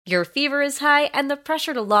Your fever is high, and the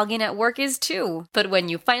pressure to log in at work is too. But when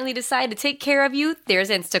you finally decide to take care of you, there's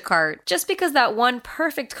Instacart. Just because that one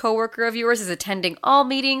perfect coworker of yours is attending all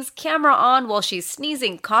meetings, camera on while she's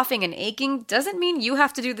sneezing, coughing, and aching, doesn't mean you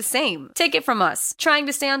have to do the same. Take it from us. Trying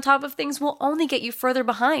to stay on top of things will only get you further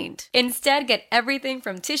behind. Instead, get everything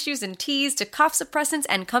from tissues and teas to cough suppressants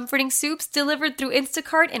and comforting soups delivered through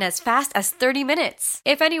Instacart in as fast as 30 minutes.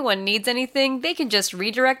 If anyone needs anything, they can just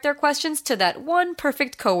redirect their questions to that one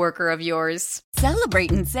perfect coworker of yours.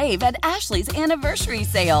 Celebrate and save at Ashley's Anniversary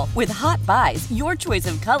Sale. With Hot Buys, your choice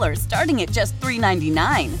of colors starting at just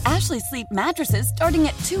 $3.99. Ashley Sleep mattresses starting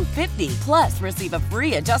at $2.50. Plus, receive a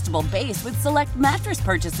free adjustable base with select mattress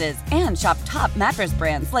purchases. And shop top mattress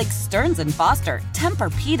brands like Stearns & Foster,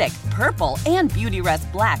 Tempur-Pedic, Purple, and Beautyrest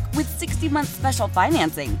Black with 60-month special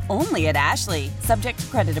financing. Only at Ashley. Subject to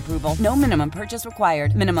credit approval. No minimum purchase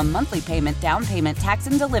required. Minimum monthly payment, down payment, tax,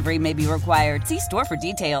 and delivery may be required. See store for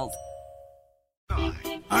details.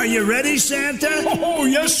 Are you ready, Santa? Oh,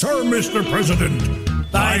 yes, sir, Mr. President.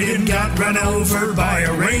 Biden got run over by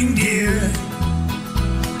a reindeer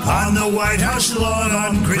on the White House lawn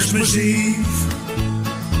on Christmas Eve.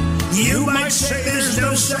 You might say there's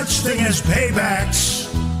no such thing as paybacks,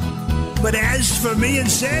 but as for me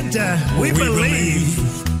and Santa, we believe.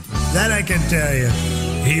 That I can tell you.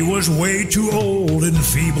 He was way too old and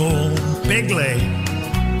feeble, Bigly.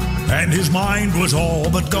 and his mind was all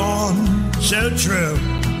but gone. So true.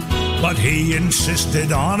 But he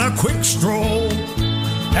insisted on a quick stroll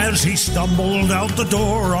as he stumbled out the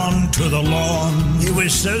door onto the lawn. He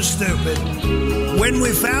was so stupid. When we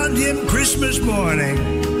found him Christmas morning,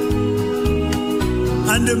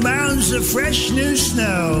 under mounds of fresh new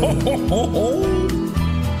snow,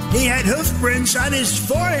 he had hoof prints on his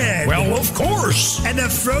forehead. Well, of course. And a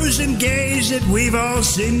frozen gaze that we've all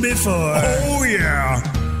seen before. Oh, yeah.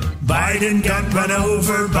 Biden got run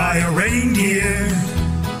over by a reindeer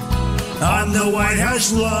on the White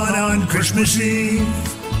House lawn on Christmas Eve.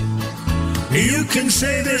 You can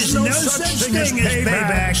say there's no such thing as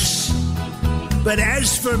paybacks, but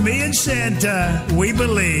as for me and Santa, we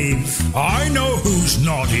believe. I know who's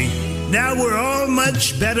naughty. Now we're all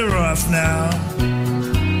much better off now.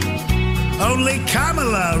 Only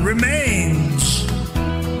Kamala remains.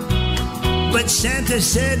 But Santa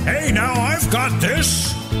said, Hey, now I've got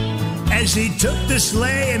this. As he took the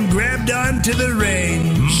sleigh and grabbed onto the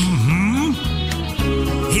reins. Mm-hmm.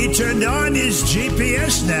 He turned on his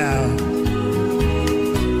GPS now,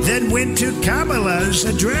 then went to Kamala's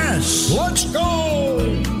address. Let's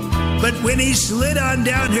go. But when he slid on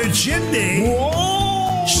down her chimney,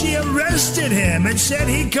 Whoa. She arrested him and said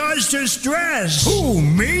he caused her stress. Who,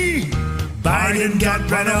 me? Biden got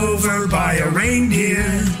run over by a reindeer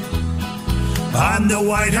on the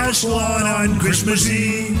White House lawn on Christmas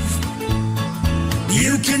Eve.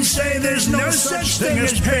 You can say there's no such thing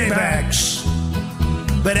as paybacks,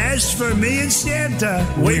 but as for me and Santa,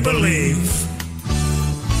 we believe.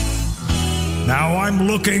 Now I'm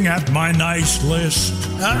looking at my nice list.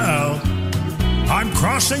 Uh-oh. I'm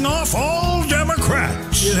crossing off all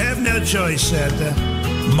Democrats. You have no choice, Santa.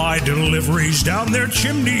 My deliveries down their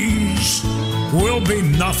chimneys will be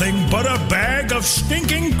nothing but a bag of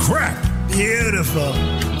stinking crap. Beautiful.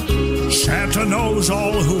 Santa knows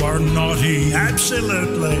all who are naughty.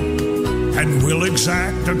 Absolutely. And will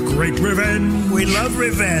exact a great revenge. We love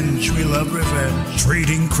revenge. We love revenge.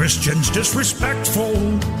 Treating Christians disrespectful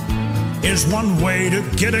is one way to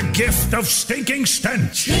get a gift of stinking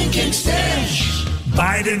stench. Stinking stench.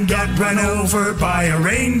 Biden got run over by a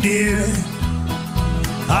reindeer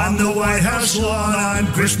on the White House lawn on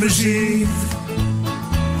Christmas Eve.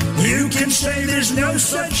 You can say there's no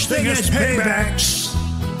such thing as paybacks,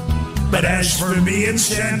 but as for me and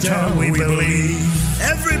Santa, we believe.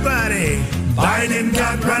 Everybody, Biden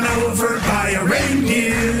got run over by a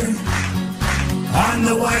reindeer on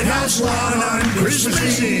the White House lawn on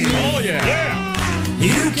Christmas Eve. Oh, yeah.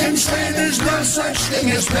 You can say there's no such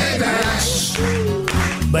thing as paybacks,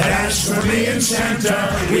 but as for me and Santa,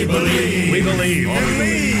 we believe. We believe.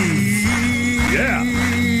 Believe. Yeah.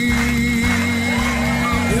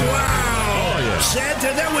 Wow. Oh, yeah.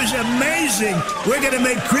 Santa, that was amazing. We're going to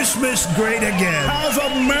make Christmas great again. Have a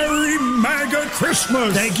Merry MAGA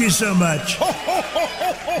Christmas. Thank you so much.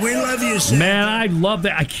 We love you, Santa. Man, I love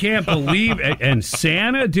that. I can't believe it. And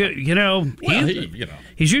Santa,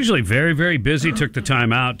 he's usually very, very busy. Took the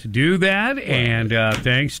time out to do that, and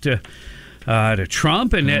thanks to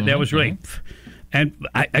Trump, and that was really. And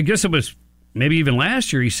I guess it was maybe even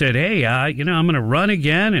last year. He said, "Hey, I'm going to run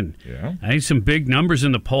again, and I need some big numbers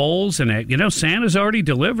in the polls." And Santa's already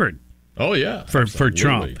delivered. Oh yeah, for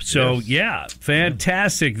Trump. So yeah,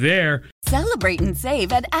 fantastic there. Celebrate and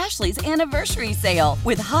save at Ashley's Anniversary Sale.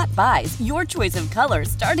 With Hot Buys, your choice of colors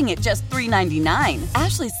starting at just $3.99.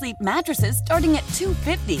 Ashley Sleep mattresses starting at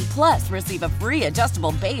 $2.50. Plus, receive a free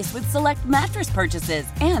adjustable base with select mattress purchases.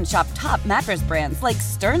 And shop top mattress brands like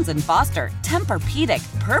Stearns & Foster,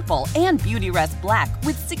 Tempur-Pedic, Purple, and Beautyrest Black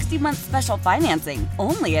with 60-month special financing.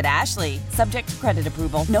 Only at Ashley. Subject to credit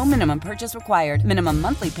approval. No minimum purchase required. Minimum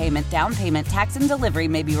monthly payment, down payment, tax, and delivery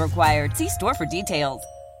may be required. See store for details.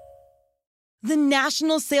 The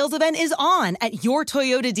national sales event is on at your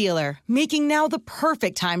Toyota dealer, making now the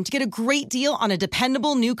perfect time to get a great deal on a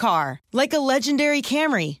dependable new car. Like a legendary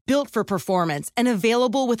Camry, built for performance and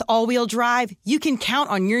available with all-wheel drive, you can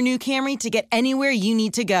count on your new Camry to get anywhere you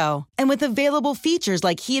need to go. And with available features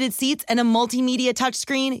like heated seats and a multimedia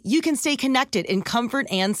touchscreen, you can stay connected in comfort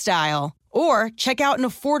and style. Or check out an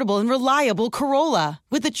affordable and reliable Corolla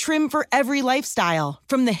with a trim for every lifestyle.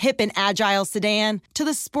 From the hip and agile sedan to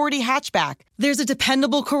the sporty hatchback, there's a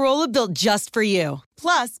dependable Corolla built just for you.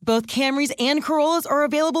 Plus, both Camrys and Corollas are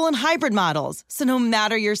available in hybrid models, so no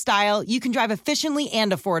matter your style, you can drive efficiently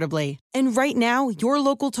and affordably. And right now, your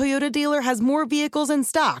local Toyota dealer has more vehicles in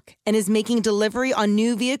stock and is making delivery on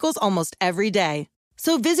new vehicles almost every day.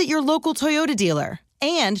 So visit your local Toyota dealer.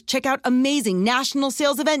 And check out amazing national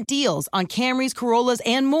sales event deals on Camrys, Corollas,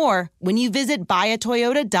 and more when you visit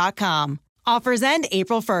buyatoyota.com. Offers end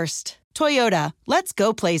April 1st. Toyota, let's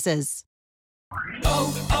go places.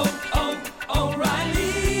 O'Reilly.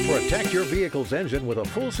 Protect your vehicle's engine with a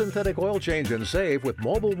full synthetic oil change and save with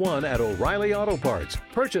Mobile One at O'Reilly Auto Parts.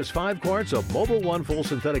 Purchase 5 quarts of Mobile One full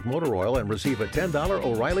synthetic motor oil and receive a $10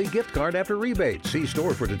 O'Reilly gift card after rebate. See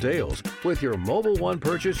store for details. With your Mobile One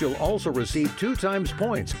purchase, you'll also receive 2 times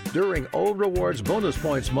points during O Rewards Bonus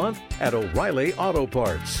Points Month at O'Reilly Auto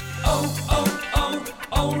Parts.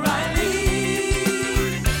 O'Reilly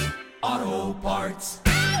Auto Parts.